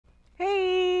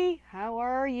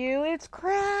you? It's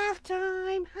craft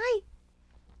time. Hi.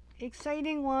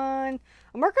 Exciting one.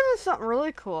 I'm working on something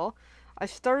really cool. I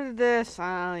started this,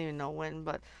 I don't even know when,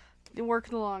 but been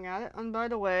working along at it. And by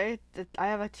the way, I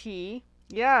have a tea.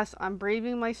 Yes, I'm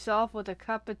braving myself with a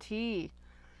cup of tea.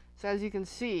 So as you can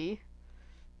see,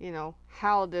 you know,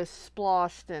 how this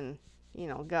splashed and, you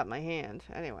know, got my hand.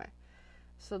 Anyway.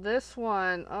 So this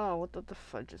one, oh, what the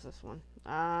fudge is this one?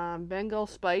 Bengal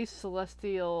Spice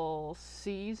Celestial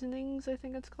Seasonings, I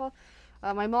think it's called.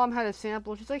 My mom had a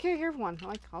sample. She's like, here's one. I'm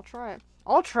like, I'll try it.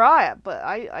 I'll try it, but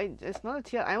it's not a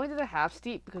tea. I only did a half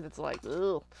steep because it's like,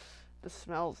 ugh, this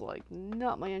smells like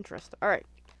not my interest. All right.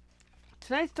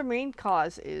 Tonight's the main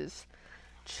cause is,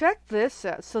 check this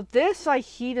out. So this I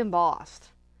heat embossed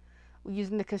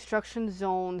using the Construction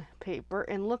Zone paper,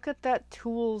 and look at that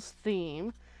tools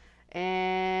theme.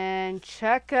 And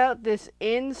check out this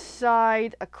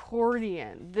inside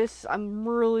accordion. I'm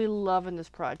really loving this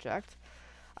project.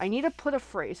 I need to put a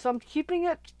phrase, so I'm keeping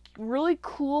it really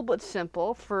cool but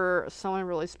simple for someone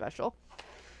really special.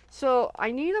 So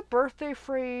I need a birthday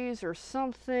phrase or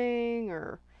something,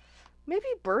 or maybe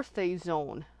birthday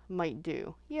zone might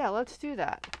do. Yeah, let's do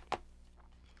that.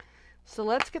 So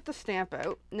let's get the stamp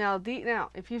out. Now,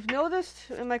 if you've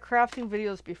noticed in my crafting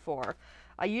videos before,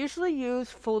 I usually use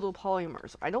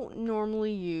photopolymers. I don't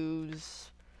normally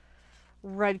use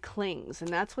red clings,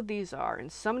 and that's what these are.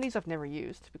 And some of these I've never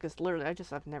used because literally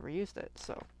I've never used it.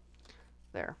 So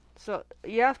there. So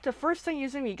you have to, first thing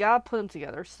using, you gotta put them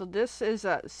together. So this is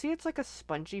see, it's like a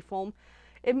spongy foam.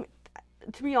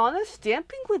 To be honest,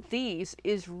 stamping with these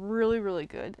is really, really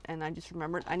good. And I just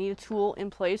remembered I need a tool in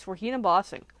place for heat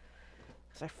embossing,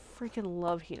 because I freaking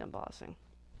love heat embossing.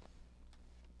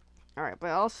 Alright, but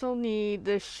I also need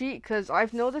this sheet, because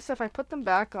I've noticed if I put them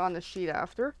back on the sheet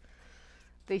after,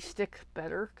 they stick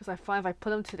better, because I find if I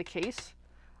put them to the case,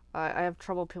 I have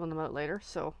trouble peeling them out later.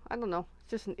 So, I don't know.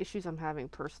 It's just an issues I'm having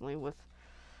personally with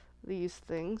these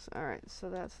things. Alright, so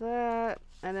that's that.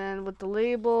 And then with the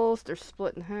labels, they're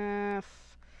split in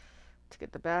half to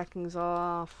get the backings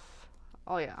off.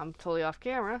 Oh yeah, I'm totally off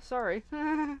camera. Sorry.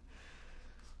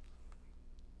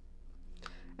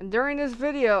 And during this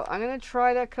video, I'm going to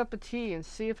try that cup of tea and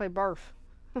see if I barf.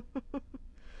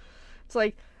 It's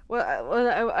like,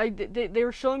 they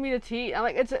were showing me the tea. I'm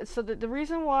like, so the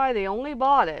reason why they only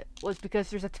bought it was because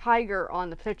there's a tiger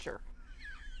on the picture.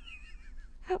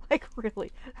 Like,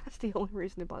 really? That's the only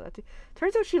reason they bought that tea.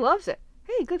 Turns out she loves it.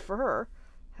 Hey, good for her.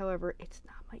 However, it's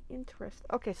not my interest.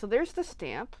 Okay, so there's the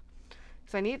stamp.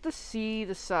 So I need to see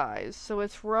the size. So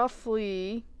it's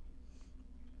roughly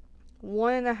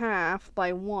 1.5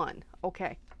 by 1.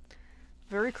 Okay.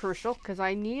 Very crucial, because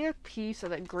I need a piece of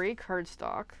that gray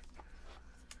cardstock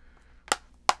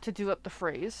to do up the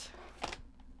phrase.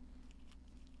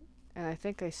 And I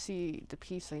think I see the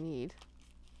piece I need.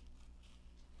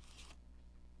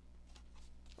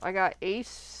 I got a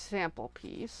sample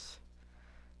piece.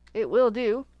 It will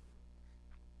do.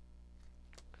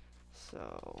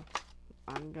 So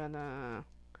I'm gonna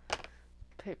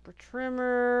paper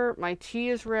trimmer. My tea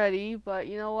is ready, but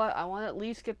you know what? I want to at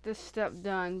least get this step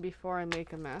done before I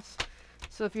make a mess.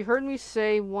 So if you heard me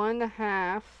say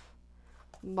 1.5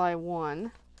 by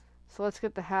 1, so let's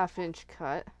get the 1/2 inch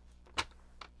cut.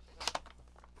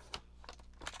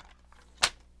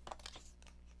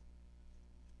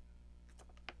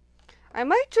 I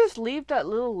might just leave that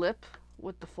little lip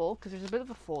with the fold, because there's a bit of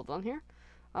a fold on here.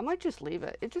 I might just leave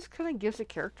it. It just kind of gives it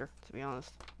character, to be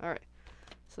honest. Alright.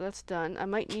 So that's done. I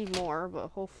might need more, but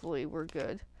hopefully we're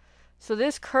good. So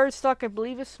this cardstock, I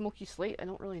believe, is Smoky Slate. I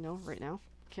don't really know right now.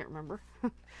 Can't remember.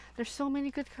 There's so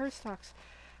many good cardstocks.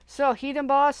 So heat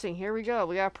embossing. Here we go.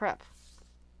 We got prep.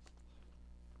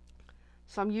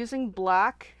 So I'm using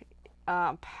black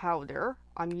powder.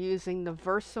 I'm using the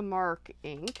Versamark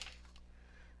ink.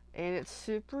 And it's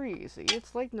super easy.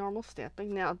 It's like normal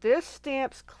stamping. Now this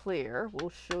stamp's clear. We'll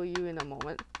show you in a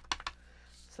moment.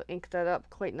 So ink that up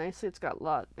quite nicely. It's got a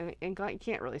lot, and you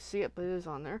can't really see it, but it is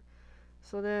on there.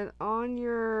 So then on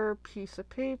your piece of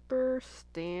paper,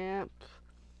 stamp.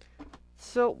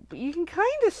 So you can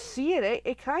kind of see it.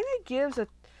 It kind of gives a,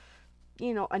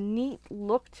 you know, a neat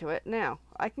look to it. Now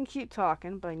I can keep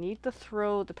talking, but I need to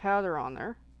throw the powder on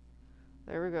there.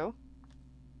 There we go.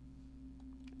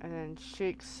 And then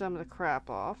shake some of the crap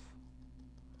off.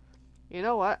 You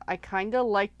know what? I kind of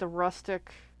like the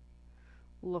rustic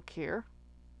look here.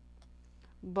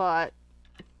 But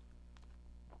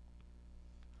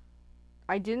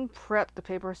I didn't prep the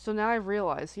paper, so now I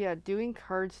realize, yeah, doing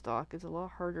cardstock is a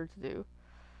lot harder to do.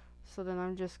 So then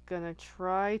I'm just gonna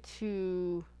try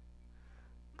to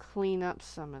clean up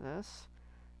some of this.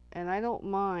 And I don't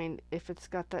mind if it's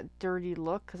got that dirty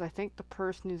look, because I think the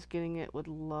person who's getting it would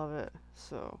love it.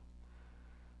 So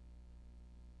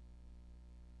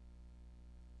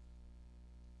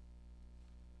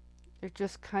it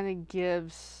just kind of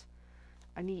gives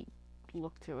a neat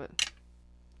look to it.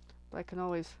 But I can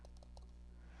always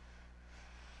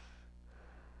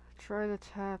try to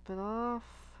tap it off.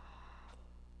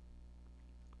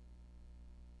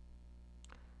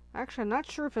 Actually, I'm not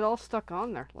sure if it all stuck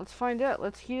on there. Let's find out.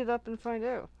 Let's heat it up and find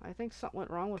out. I think something went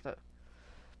wrong with it.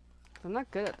 I'm not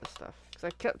good at this stuff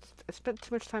because I spent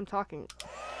too much time talking.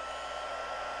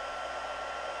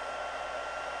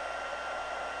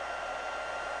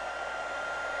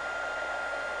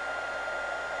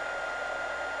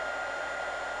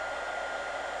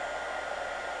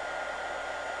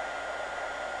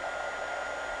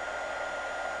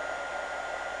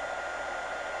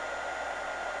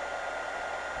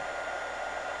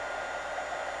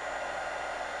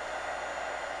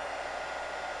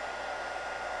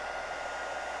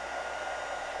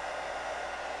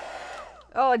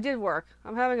 Oh, it did work.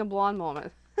 I'm having a blonde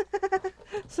moment.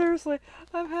 Seriously,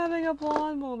 I'm having a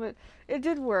blonde moment. It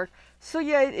did work. So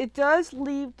yeah, it does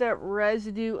leave that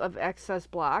residue of excess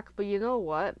black, but you know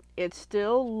what? It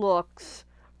still looks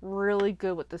really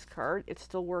good with this card. It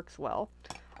still works well.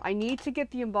 I need to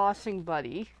get the embossing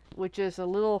buddy, which is a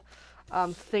little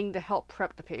thing to help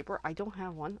prep the paper. I don't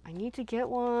have one. I need to get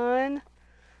one.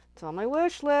 It's on my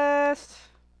wish list.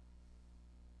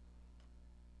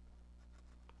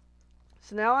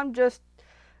 So now I'm just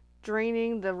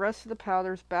draining the rest of the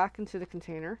powders back into the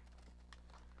container.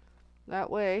 That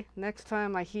way, next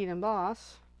time I heat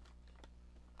emboss,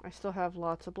 I still have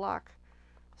lots of black.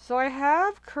 So I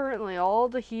have currently all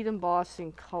the heat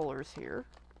embossing colors here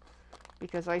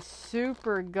because I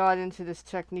super got into this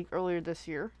technique earlier this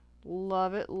year.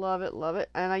 Love it, love it, love it.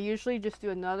 And I usually just do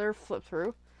another flip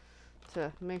through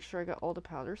to make sure I got all the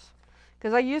powders.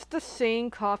 Because I use the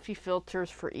same coffee filters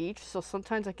for each, so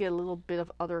sometimes I get a little bit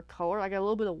of other color. I got a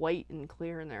little bit of white and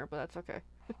clear in there, but that's okay.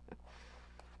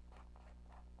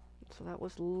 So that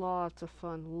was lots of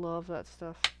fun. Love that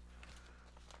stuff.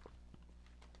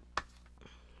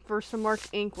 Versamark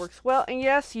ink works well. And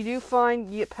yes, you do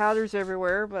find you get powders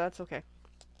everywhere, but that's okay.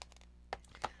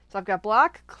 So I've got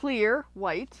black, clear,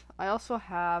 white. I also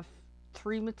have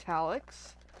 3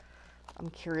 metallics.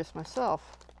 I'm curious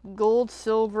myself. Gold,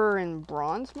 silver, and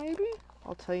bronze, maybe?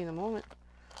 I'll tell you in a moment.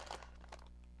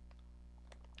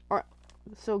 Alright,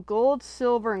 so gold,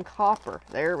 silver, and copper.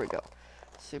 There we go.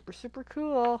 Super, super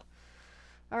cool.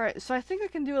 Alright, so I think I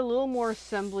can do a little more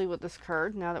assembly with this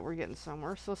card now that we're getting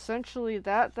somewhere. So essentially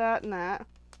that, and that.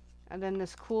 And then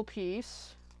this cool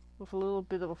piece with a little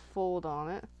bit of a fold on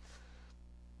it.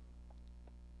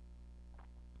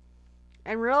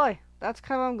 And really, that's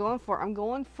kind of what I'm going for. I'm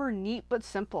going for neat but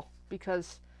simple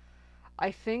because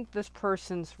I think this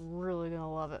person's really going to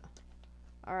love it.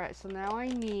 Alright, so now I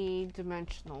need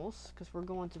dimensionals because we're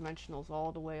going dimensionals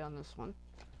all the way on this one.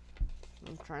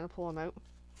 I'm trying to pull them out.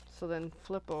 So then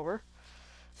flip over.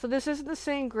 So this isn't the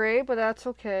same gray, but that's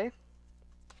okay.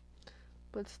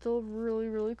 But still really,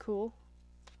 really cool.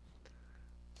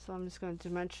 So I'm just going to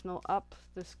dimensional up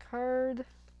this card.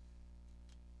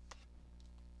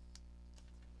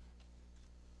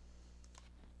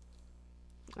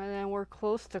 And then we're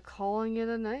close to calling it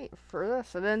a night for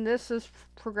this. And then this is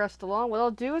progressed along. What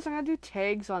I'll do is I'm going to do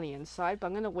tags on the inside, but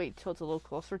I'm going to wait till it's a little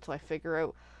closer till I figure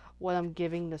out what I'm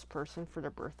giving this person for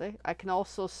their birthday. I can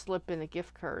also slip in a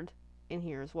gift card in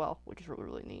here as well, which is really,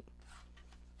 really neat.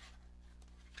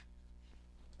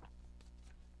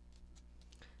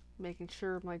 Making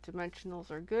sure my dimensionals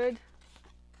are good.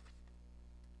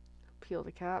 Peel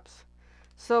the caps.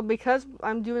 So because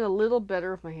I'm doing a little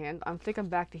better with my hand, I think I'm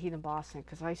back to heat embossing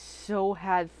because I so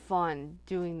had fun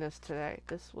doing this today.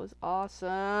 This was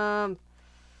awesome.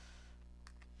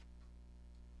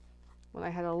 When I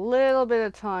had a little bit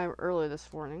of time earlier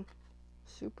this morning.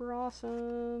 Super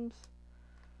awesome.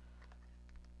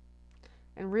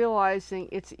 And realizing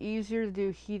it's easier to do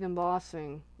heat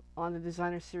embossing on the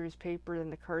designer series paper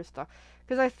than the cardstock.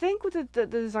 Because I think with the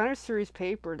designer series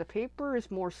paper, the paper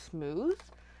is more smooth.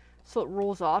 So it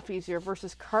rolls off easier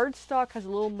versus cardstock has a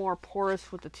little more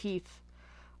porous with the teeth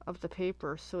of the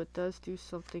paper. So it does do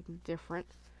something different.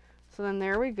 So then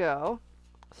there we go.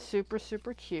 Super,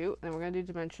 super cute. And we're going to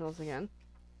do dimensionals again.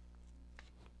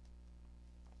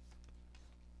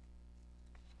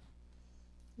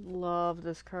 Love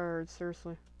this card,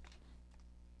 seriously.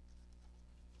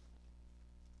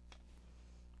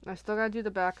 I still got to do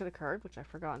the back of the card, which I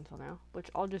forgot until now. Which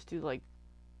I'll just do like,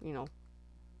 you know,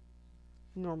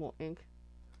 normal ink.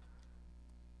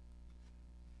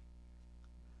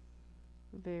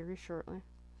 very shortly.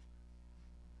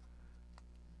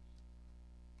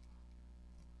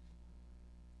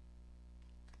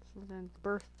 So then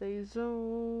birthday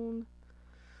zone.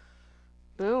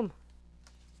 Boom.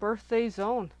 Birthday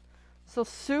zone. So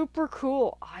super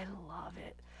cool. I love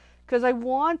it. Because I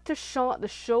want the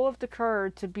show of the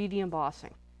card to be the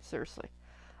embossing. Seriously.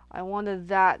 I wanted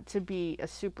that to be a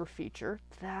super feature.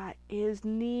 That is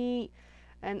neat.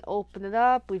 And open it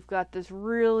up. We've got this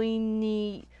really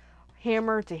neat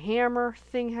hammer to hammer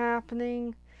thing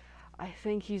happening. I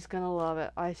think he's going to love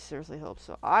it. I seriously hope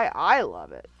so. I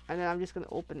love it. And then I'm just going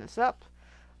to open this up.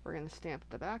 We're going to stamp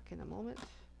the back in a moment.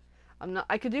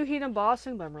 I could do heat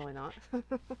embossing, but I'm really not.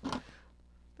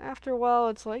 After a while,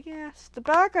 it's like, yes, the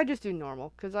back I just do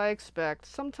normal, because I expect,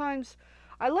 sometimes,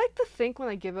 I like to think when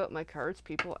I give out my cards,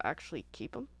 people actually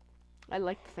keep them. I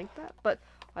like to think that, but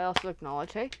I also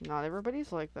acknowledge, hey, not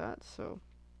everybody's like that, so.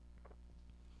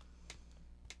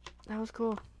 That was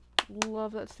cool.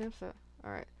 Love that stamp set.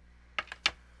 Alright.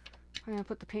 I'm going to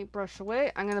put the paintbrush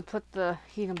away. I'm going to put the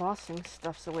heat embossing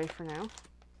stuffs away for now,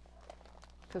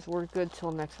 because we're good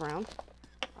till next round.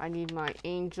 I need my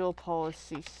Angel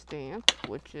Policy stamp,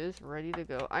 which is ready to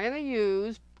go. I'm going to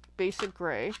use basic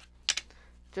gray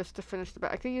just to finish the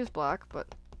back. I could use black,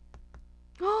 but...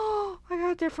 Oh, I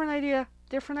got a different idea.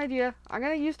 Different idea. I'm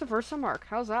going to use the Versamark.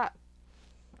 How's that?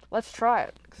 Let's try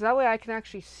it, because that way I can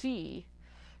actually see.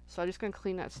 So I'm just going to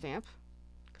clean that stamp,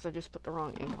 because I just put the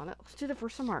wrong ink on it. Let's do the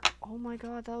Versamark. Oh my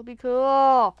god, that would be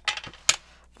cool.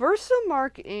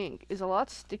 Versamark ink is a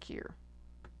lot stickier.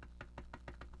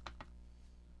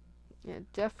 Yeah,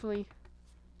 it definitely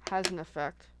has an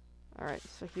effect. Alright,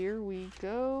 so here we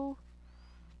go.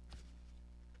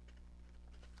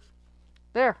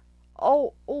 There.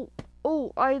 Oh,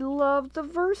 I love the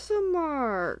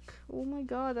Versamark. Oh my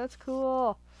god, that's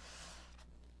cool.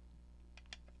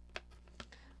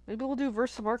 Maybe we'll do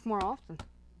Versamark more often.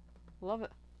 Love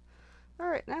it.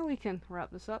 Alright, now we can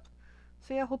wrap this up.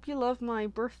 So yeah, I hope you love my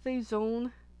birthday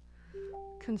zone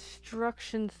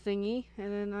construction thingy.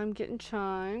 And then I'm getting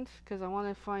chimed because I want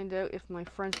to find out if my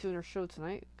friend's doing her show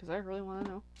tonight, because I really want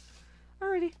to know.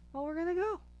 Alrighty, well, we're gonna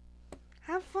go.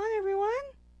 Have fun, everyone.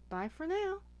 Bye for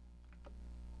now.